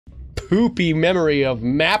poopy memory of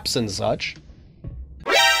maps and such.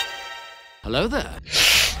 Hello there.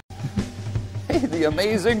 Hey, the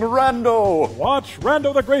amazing Rando! Watch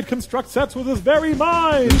Rando the Great construct sets with his very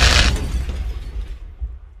mind!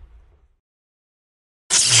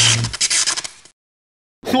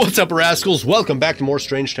 What's up, rascals? Welcome back to more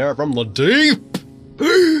Strange Terror from the Deep!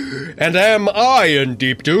 And am I in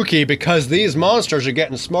deep dookie because these monsters are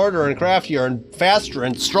getting smarter and craftier and faster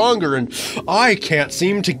and stronger, and I can't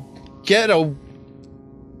seem to get a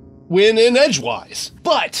win in edgewise.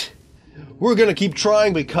 But we're gonna keep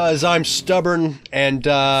trying because I'm stubborn, and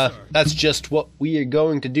that's just what we are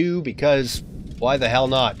going to do because why the hell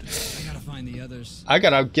not? I gotta find the others. I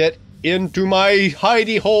gotta get into my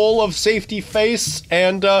hidey hole of safety face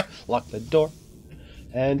and lock the door.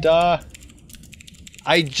 And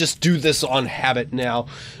I just do this on habit now.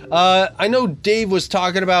 I know Dave was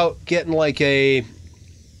talking about getting like a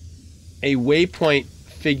waypoint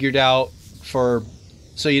figured out for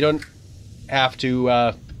so you don't have to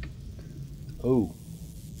oh.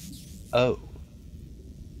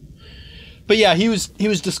 But yeah, he was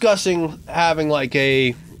discussing having like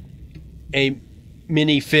a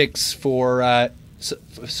mini fix for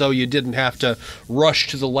so you didn't have to rush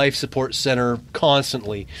to the life support center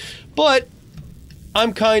constantly. But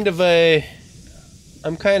I'm kind of a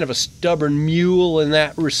stubborn mule in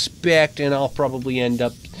that respect, and I'll probably end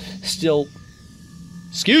up still.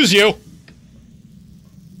 Excuse you.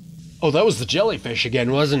 Oh, that was the jellyfish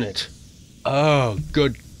again, wasn't it? Oh,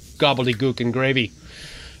 good gobbledygook and gravy.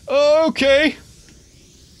 Okay.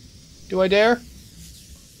 Do I dare?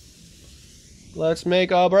 Let's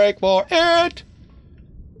make a break for it.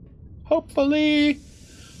 Hopefully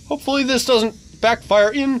this doesn't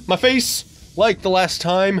backfire in my face like the last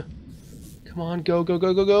time. Come on, go, go,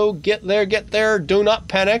 go, go, go. Get there, get there. Do not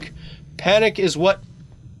panic. Panic is what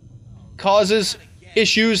causes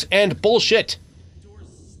issues and bullshit.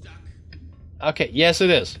 Okay, yes it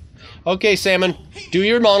is. Okay, Salmon, do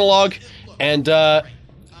your monologue, and it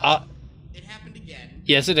happened again.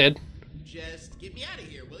 Yes it did. Just get me out of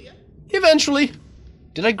here, will you? Eventually.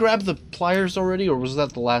 Did I grab the pliers already, or was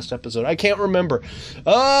that the last episode? I can't remember.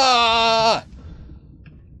 I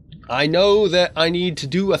know that I need to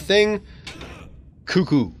do a thing.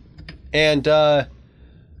 Cuckoo. And, Le.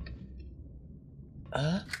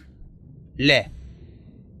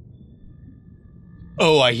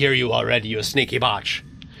 Oh, I hear you already, you sneaky botch.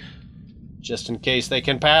 Just in case they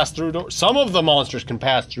can pass through doors. Some of the monsters can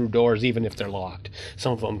pass through doors even if they're locked.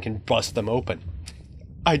 Some of them can bust them open.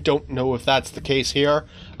 I don't know if that's the case here.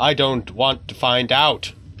 I don't want to find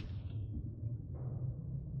out.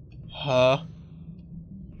 Huh?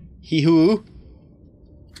 He-hoo?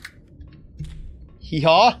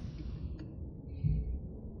 Hee-haw?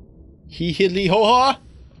 Hee-hiddly-ho-haw?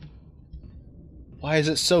 Why is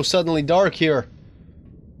it so suddenly dark here?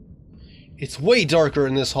 It's way darker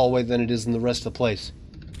in this hallway than it is in the rest of the place.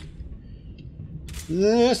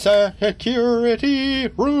 The security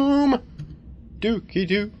room. Dookie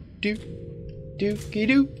doo doo. Dookie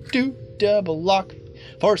doo doo. Double lock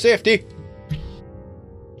for safety.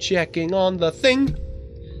 Checking on the thing.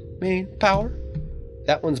 Main power.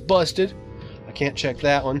 That one's busted. I can't check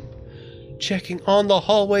that one. Checking on the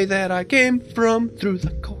hallway that I came from through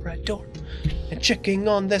the corridor. And checking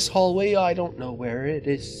on this hallway. I don't know where it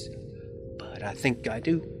is. But I think I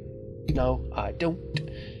do. No, I don't.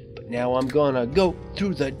 But now I'm gonna go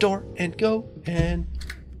through the door and go and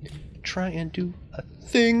try and do a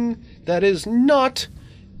thing that is not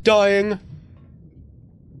dying.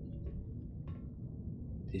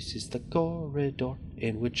 This is the corridor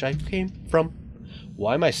in which I came from.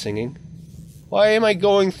 Why am I singing? Why am I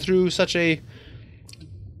going through such a...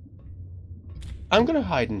 I'm gonna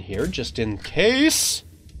hide in here just in case.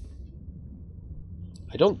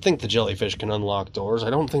 I don't think the jellyfish can unlock doors. I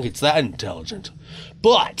don't think it's that intelligent.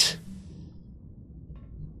 But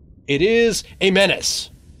it is a menace.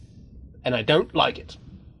 And I don't like it.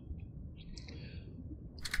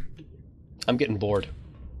 I'm getting bored.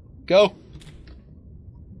 Go.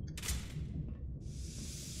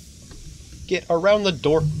 Get around the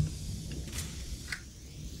door.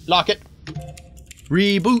 Lock it.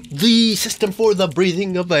 Reboot the system for the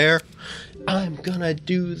breathing of air. I'm gonna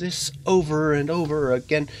do this over and over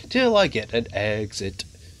again till I get an exit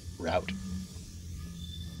route.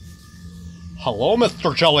 Hello,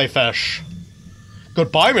 Mr. Jellyfish.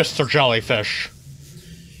 Goodbye, Mr. Jellyfish.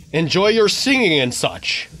 Enjoy your singing and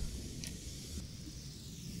such.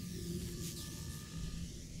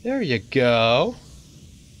 There you go.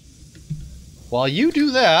 While you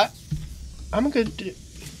do that, I'm gonna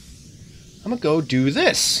go do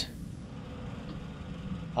this.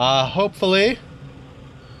 Hopefully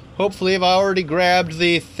Hopefully, have I already grabbed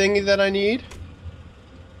the thingy that I need?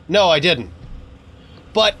 No, I didn't.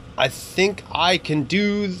 But I think I can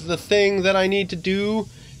do the thing that I need to do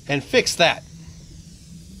and fix that.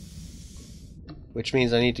 Which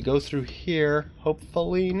means I need to go through here.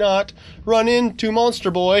 Hopefully not run into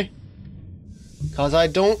Monster Boy. Because I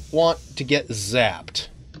don't want to get zapped.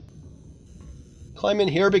 Climb in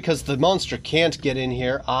here because the monster can't get in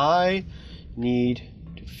here. I need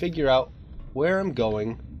to figure out where I'm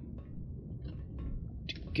going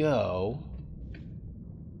to go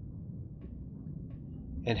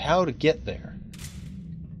and how to get there.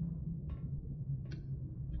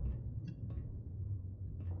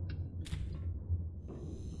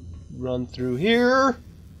 Run through here.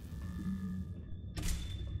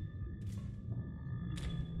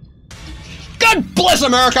 God bless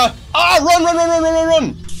America! Ah, run, run, run, run, run, run,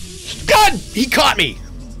 run! God, he caught me!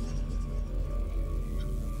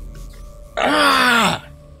 Ah!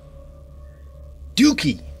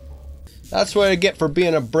 Dookie. That's what I get for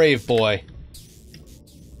being a brave boy.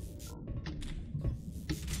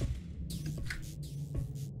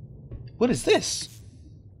 What is this?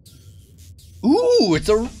 Ooh,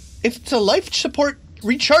 it's a life support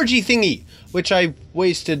rechargey thingy, which I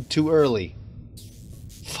wasted too early.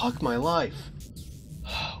 Fuck my life.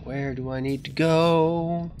 Where do I need to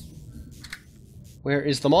go? Where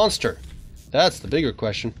is the monster? That's the bigger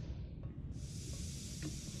question.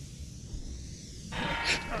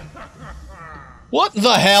 What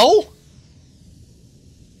the hell?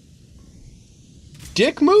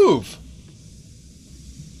 Dick move.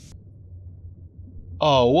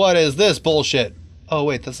 Oh, what is this bullshit? Oh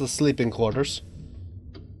wait, that's the sleeping quarters.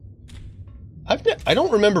 I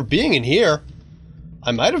don't remember being in here.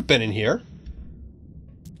 I might have been in here.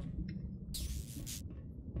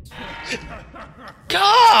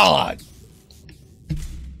 God!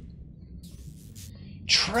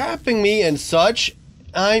 Trapping me and such.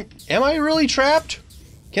 Am I really trapped?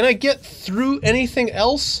 Can I get through anything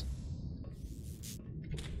else?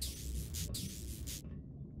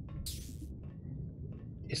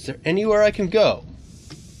 Is there anywhere I can go?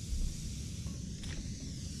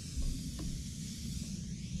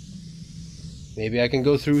 Maybe I can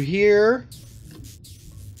go through here.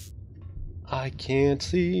 I can't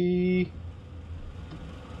see.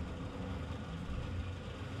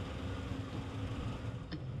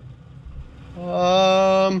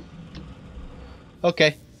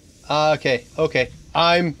 Okay. Okay.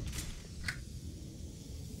 I'm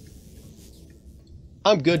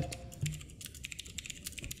good.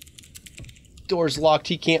 Door's locked.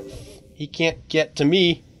 He can't get to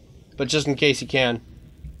me, but just in case he can.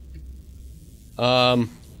 God,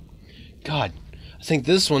 I think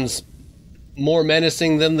this one's more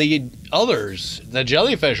menacing than the others, the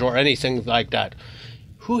jellyfish or anything like that.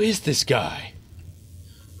 Who is this guy?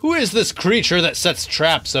 Who is this creature that sets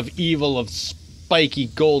traps of evil, of spiky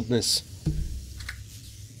goldness?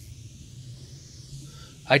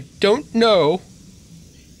 I don't know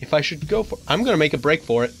if I should go for it. I'm gonna make a break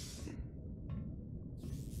for it.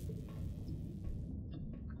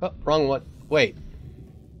 Oh, wrong one. Wait.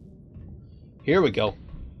 Here we go.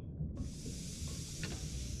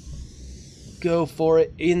 Go for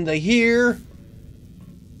it in the here.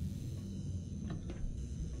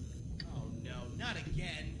 Oh no, not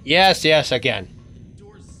again. Yes, yes, again. The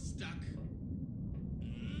door's stuck.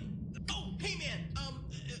 Oh, hey man.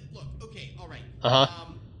 Look. Okay, all right.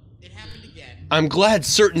 It happened again. I'm glad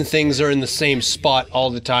certain things are in the same spot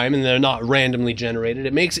all the time and they're not randomly generated.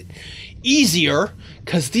 It makes it easier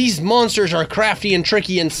because these monsters are crafty and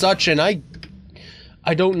tricky and such, and I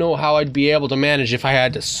don't know how I'd be able to manage if I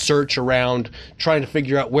had to search around trying to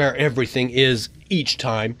figure out where everything is each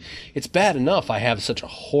time. It's bad enough I have such a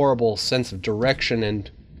horrible sense of direction and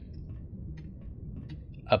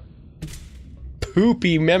a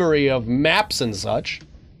poopy memory of maps and such.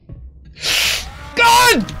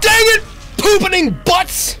 God dang it! Pooping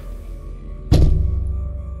butts!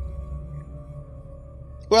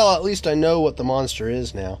 Well, at least I know what the monster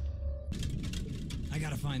is now. I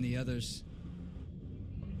gotta find the others.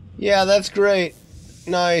 Yeah, that's great.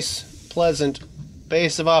 Nice. Pleasant.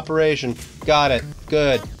 Base of operation. Got it.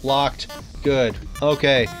 Good. Locked. Good.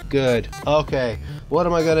 Okay. Good. Okay. What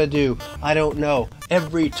am I gonna do? I don't know.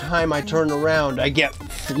 Every time I turn around, I get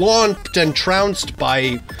flaunted and trounced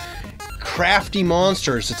by crafty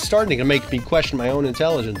monsters. It's starting to make me question my own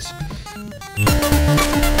intelligence.